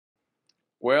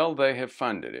Well, they have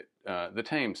funded it, the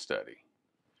TAME study.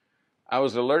 I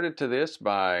was alerted to this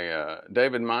by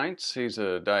David Mintz. He's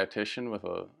a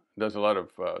dietitian does a lot of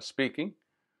speaking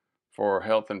for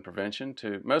health and prevention,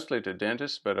 mostly to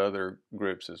dentists, but other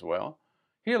groups as well.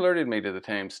 He alerted me to the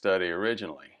TAME study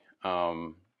originally,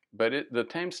 but the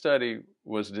TAME study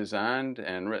was designed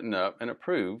and written up and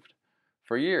approved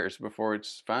for years before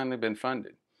it's finally been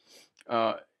funded.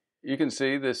 You can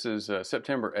see this is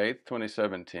September 8th,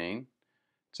 2017.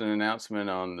 It's an announcement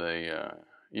on the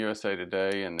USA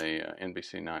Today and the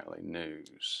NBC Nightly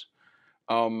News.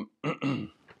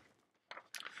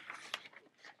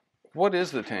 What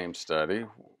is the TAME study?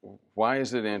 Why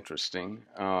is it interesting?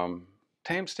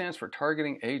 TAME stands for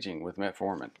Targeting Aging with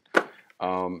Metformin.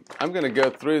 I'm going to go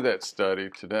through that study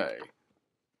today.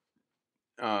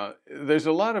 There's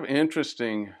a lot of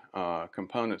interesting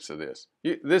components to this.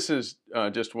 This is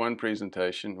just one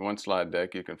presentation, one slide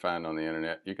deck you can find on the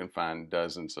internet. You can find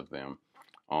dozens of them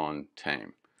on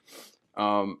TAME.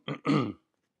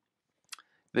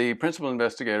 The principal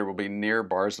investigator will be Nir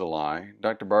Barzilai.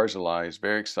 Dr. Barzilai is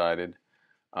very excited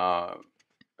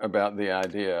about the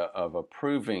idea of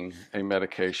approving a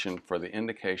medication for the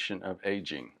indication of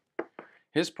aging.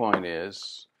 His point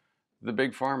is the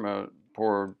big pharma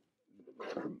poured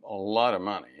a lot of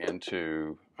money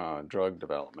into drug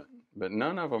development, but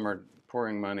none of them are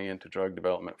pouring money into drug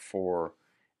development for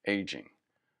aging,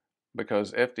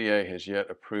 because FDA has yet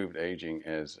approved aging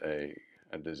as a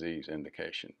disease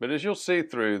indication. But as you'll see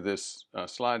through this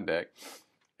slide deck,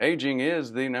 aging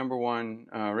is the number 1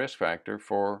 risk factor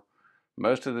for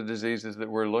most of the diseases that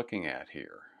we're looking at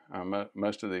here,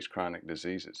 most of these chronic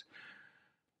diseases.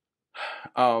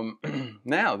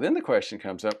 Now, then the question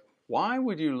comes up, why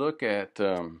would you look at,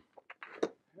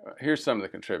 here's some of the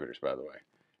contributors, by the way,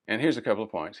 and here's a couple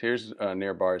of points. Here's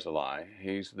Nir Barzilai.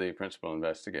 He's the principal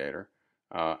investigator.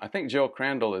 I think Jill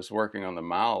Crandall is working on the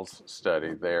MILES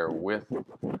study there with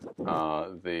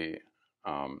the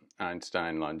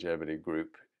Einstein Longevity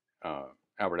Group,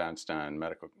 Albert Einstein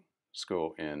Medical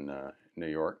School in New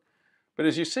York. But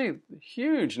as you see,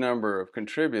 huge number of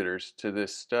contributors to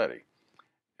this study.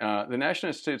 The National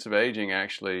Institutes of Aging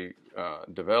actually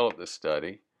developed this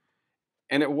study,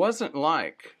 and it wasn't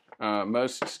like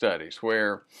most studies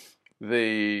where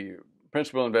the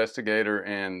principal investigator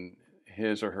and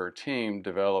his or her team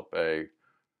develop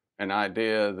an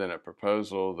idea, then a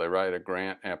proposal, they write a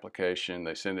grant application,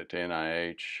 they send it to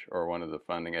NIH or one of the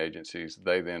funding agencies,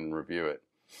 they then review it.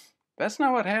 That's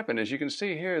not what happened. As you can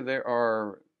see here, there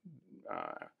are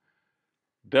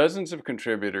dozens of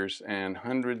contributors and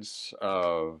hundreds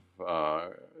of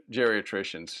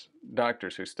geriatricians,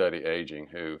 doctors who study aging,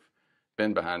 who've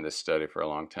been behind this study for a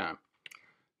long time.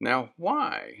 Now,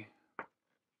 why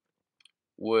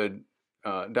would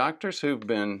doctors who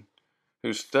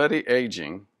study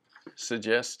aging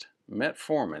suggest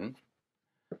metformin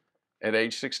at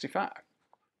age 65?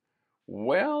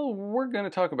 Well, we're going to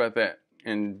talk about that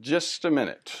in just a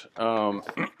minute.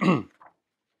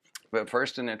 But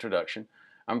first, an introduction.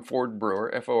 I'm Ford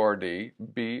Brewer, F-O-R-D,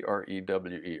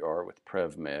 B-R-E-W-E-R, with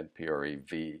Prevmed,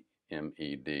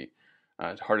 P-R-E-V-M-E-D.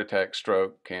 Heart attack,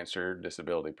 stroke, cancer,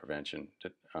 disability prevention,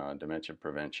 dementia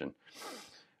prevention.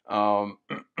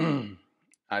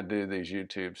 I do these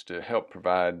YouTubes to help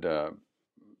provide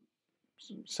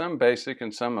some basic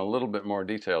and some a little bit more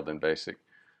detailed than basic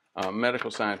medical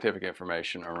scientific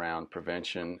information around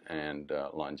prevention and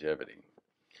longevity.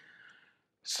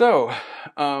 So,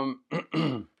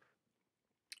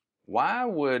 why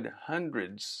would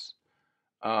hundreds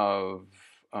of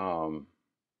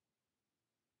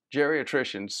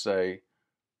geriatricians say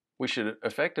we should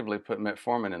effectively put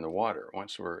metformin in the water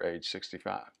once we're age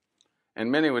 65?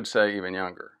 And many would say even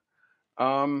younger.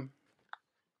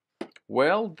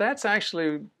 Well, that's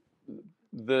actually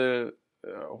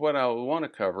what I want to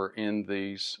cover in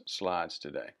these slides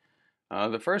today.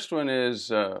 The first one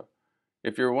is,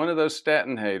 if you're one of those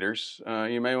statin haters,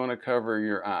 you may want to cover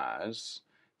your eyes.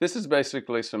 This is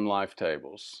basically some life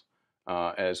tables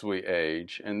as we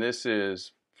age, and this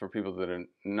is for people that are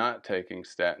not taking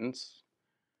statins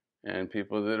and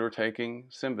people that are taking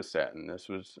simvastatin. This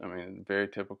was, very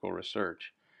typical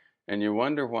research. And you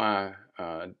wonder why.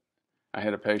 I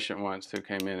had a patient once who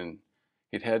came in and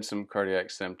he'd had some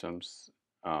cardiac symptoms.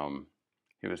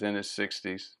 He was in his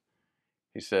 60s.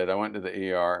 He said, I went to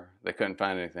the ER. They couldn't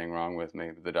find anything wrong with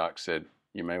me. The doc said,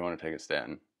 you may want to take a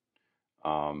statin.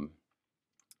 I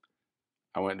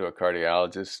went to a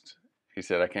cardiologist. He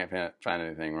said, I can't find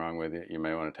anything wrong with you. You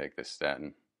may want to take this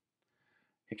statin.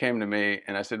 He came to me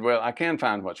and I said, well, I can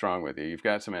find what's wrong with you. You've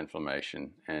got some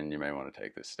inflammation and you may want to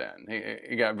take this statin.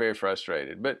 He got very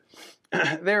frustrated. But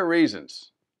there are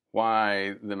reasons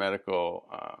why the medical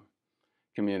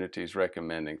community is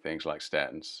recommending things like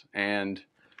statins. And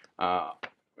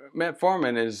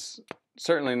metformin is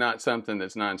certainly not something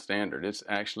that's non-standard. It's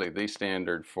actually the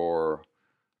standard for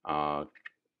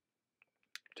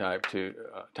type 2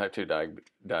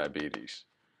 diabetes.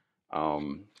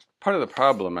 Part of the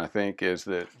problem, I think, is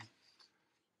that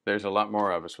there's a lot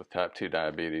more of us with type 2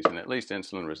 diabetes and at least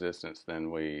insulin resistance than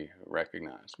we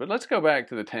recognize. But let's go back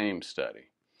to the TAME study.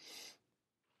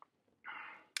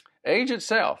 Age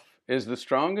itself is the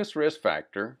strongest risk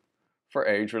factor for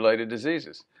age-related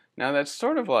diseases. Now that's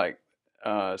sort of like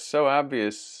so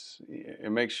obvious,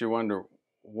 it makes you wonder,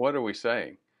 what are we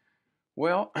saying?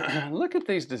 Well, look at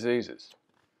these diseases.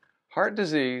 Heart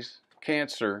disease,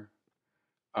 cancer,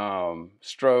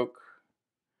 stroke,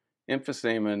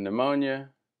 emphysema, pneumonia,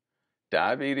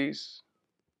 diabetes,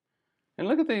 and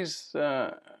look at these,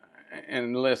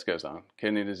 and the list goes on,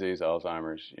 kidney disease,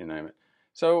 Alzheimer's, you name it.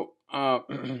 So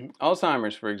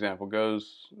Alzheimer's, for example,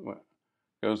 goes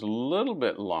a little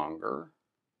bit longer,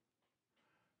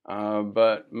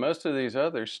 but most of these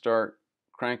others start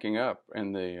cranking up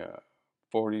in the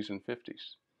 40s and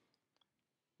 50s.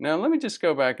 Now let me just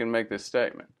go back and make this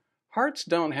statement. Hearts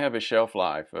don't have a shelf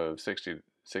life of 60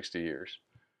 years.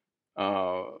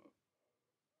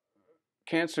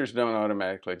 Cancers don't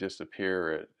automatically just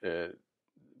appear at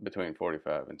between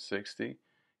 45 and 60.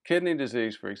 Kidney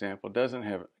disease, for example,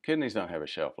 kidneys don't have a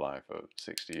shelf life of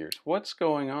 60 years. What's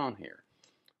going on here?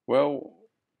 Well,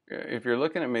 if you're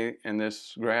looking at me in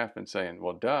this graph and saying,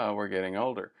 well, duh, we're getting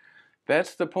older.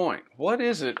 That's the point. What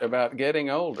is it about getting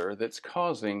older that's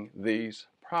causing these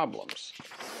problems?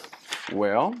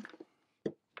 Well,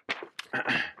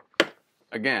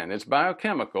 again, it's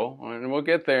biochemical, and we'll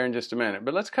get there in just a minute.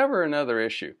 But let's cover another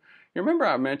issue. You remember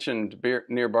I mentioned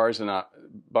Nir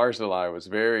Barzilai was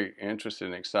very interested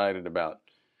and excited about.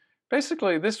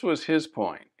 Basically, this was his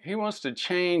point. He wants to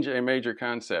change a major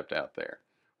concept out there.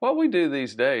 What we do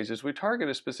these days is we target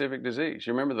a specific disease.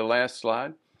 You remember the last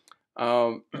slide?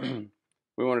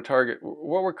 We want to target,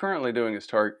 what we're currently doing is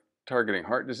targeting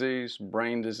heart disease,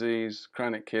 brain disease,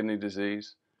 chronic kidney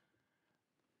disease.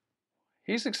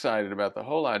 He's excited about the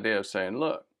whole idea of saying,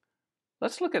 look,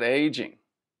 let's look at aging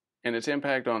and its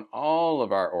impact on all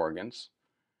of our organs.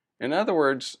 In other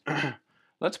words,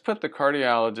 let's put the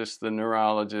cardiologists, the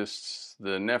neurologists,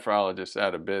 the nephrologists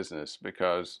out of business,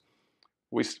 because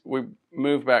we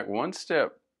move back one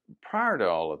step prior to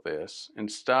all of this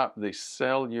and stop the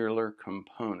cellular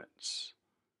components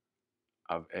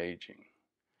of aging.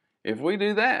 If we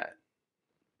do that,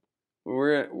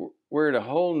 we're at a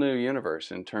whole new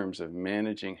universe in terms of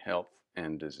managing health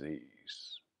and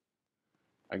disease.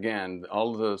 Again,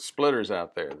 all the splitters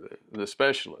out there, the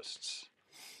specialists,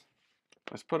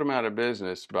 let's put them out of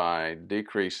business by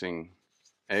decreasing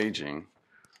aging,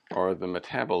 or the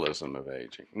metabolism of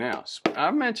aging. Now,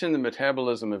 I've mentioned the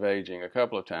metabolism of aging a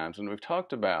couple of times, and we've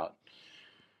talked about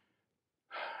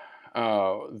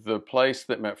the place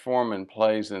that metformin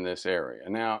plays in this area.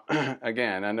 Now,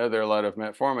 again, I know there are a lot of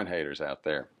metformin haters out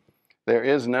there. There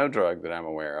is no drug that I'm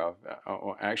aware of.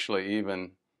 Actually,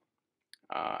 even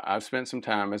I've spent some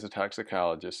time as a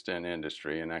toxicologist in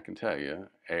industry, and I can tell you,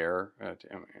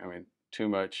 too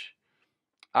much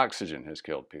oxygen has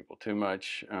killed people. Too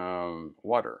much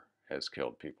water has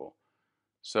killed people.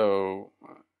 So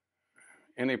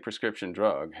any prescription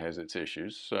drug has its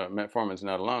issues. Metformin is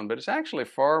not alone, but it's actually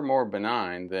far more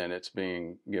benign than it's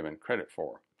being given credit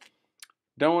for.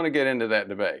 Don't want to get into that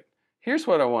debate. Here's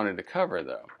what I wanted to cover,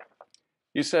 though.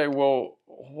 You say, well,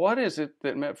 what is it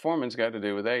that metformin's got to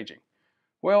do with aging?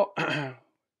 Well,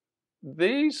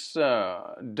 these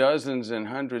dozens and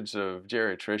hundreds of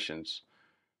geriatricians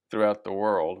throughout the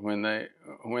world, when the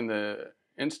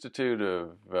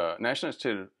National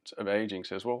Institute of Aging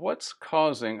says, well, what's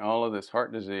causing all of this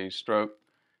heart disease, stroke,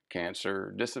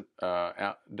 cancer,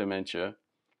 dementia?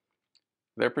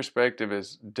 Their perspective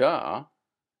is, duh,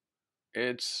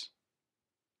 it's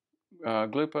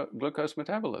glucose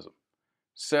metabolism,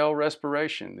 cell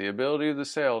respiration, the ability of the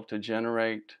cell to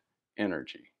generate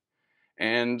energy.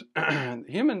 And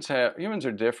humans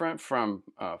are different from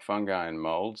fungi and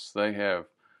molds. They have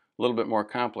a little bit more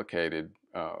complicated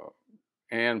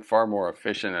and far more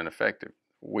efficient and effective.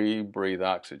 We breathe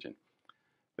oxygen.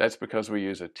 That's because we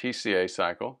use a TCA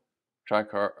cycle,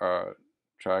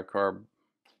 tricarbon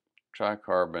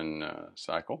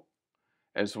cycle,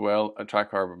 as well a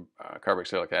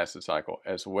carboxylic acid cycle,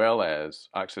 as well as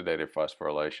oxidative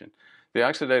phosphorylation. The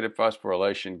oxidative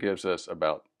phosphorylation gives us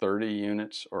about 30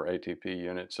 units or ATP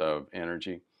units of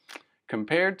energy,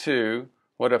 compared to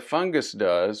what a fungus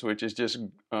does, which is just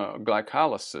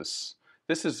glycolysis.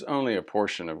 this is only a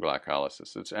portion of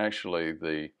glycolysis. It's actually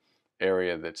the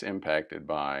area that's impacted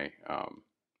by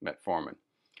metformin.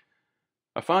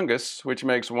 A fungus, which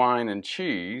makes wine and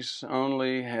cheese,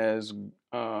 only has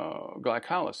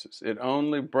glycolysis. It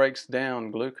only breaks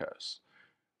down glucose.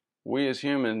 We as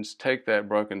humans take that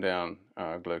broken down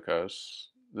glucose,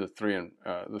 the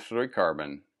three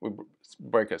carbon. We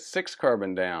break a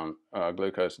 6-carbon down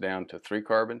glucose down to 3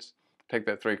 carbons. Take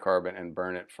that 3 carbon and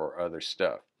burn it for other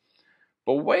stuff.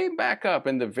 But way back up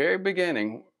in the very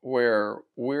beginning, where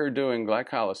we're doing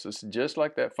glycolysis, just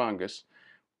like that fungus,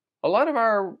 a lot of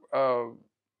our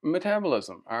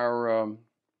metabolism, our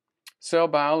cell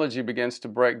biology begins to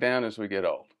break down as we get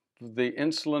old. The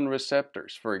insulin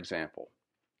receptors, for example,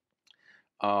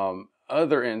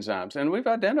 other enzymes, and we've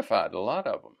identified a lot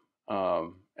of them.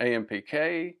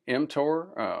 AMPK,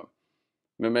 mTOR,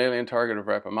 mammalian target of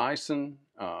rapamycin,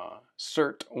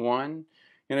 SIRT1,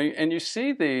 and you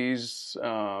see these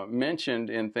mentioned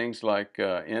in things like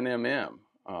NMM,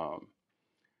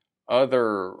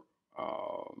 other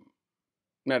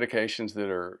medications that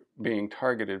are being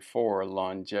targeted for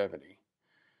longevity.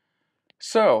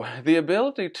 So the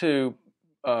ability to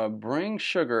bring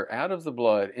sugar out of the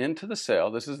blood into the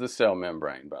cell, this is the cell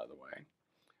membrane, by the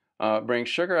way, bring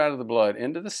sugar out of the blood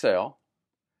into the cell,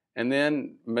 and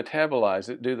then metabolize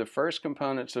it, do the first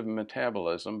components of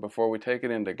metabolism before we take it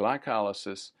into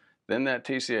glycolysis, then that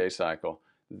TCA cycle,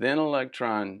 then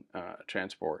electron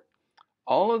transport.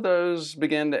 All of those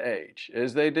begin to age.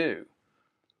 As they do,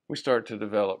 we start to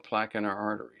develop plaque in our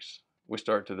arteries. We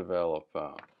start to develop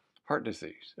heart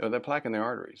disease. That plaque in the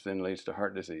arteries then leads to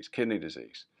heart disease, kidney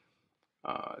disease,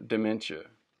 dementia.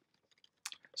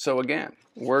 So again,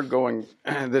 we're going,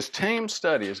 this TAME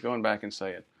study is going back and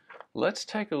saying, let's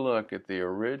take a look at the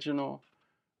original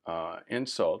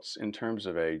insults in terms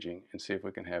of aging and see if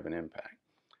we can have an impact.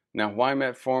 Now, why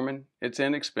metformin? It's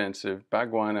inexpensive.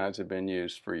 Biguanides have been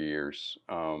used for years.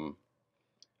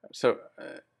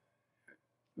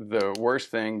 The worst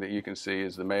thing that you can see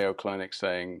is the Mayo Clinic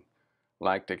saying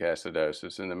lactic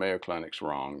acidosis, and the Mayo Clinic's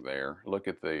wrong there. Look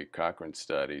at the Cochrane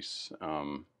studies.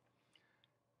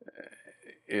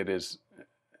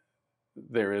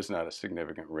 There is not a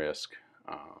significant risk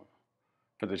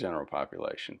for the general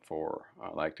population for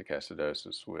lactic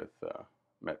acidosis with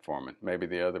metformin. Maybe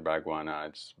the other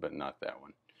biguanides, but not that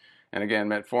one. And again,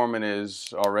 metformin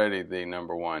is already the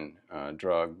 #1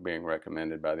 drug being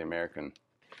recommended by the American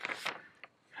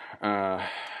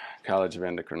College of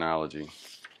Endocrinology.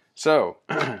 So,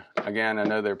 again, I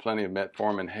know there are plenty of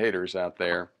metformin haters out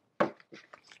there.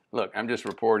 Look, I'm just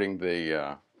reporting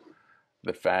the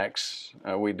facts.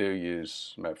 We do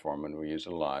use metformin. We use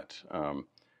it a lot.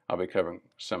 I'll be covering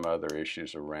some other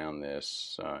issues around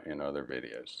this in other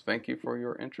videos. Thank you for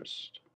your interest.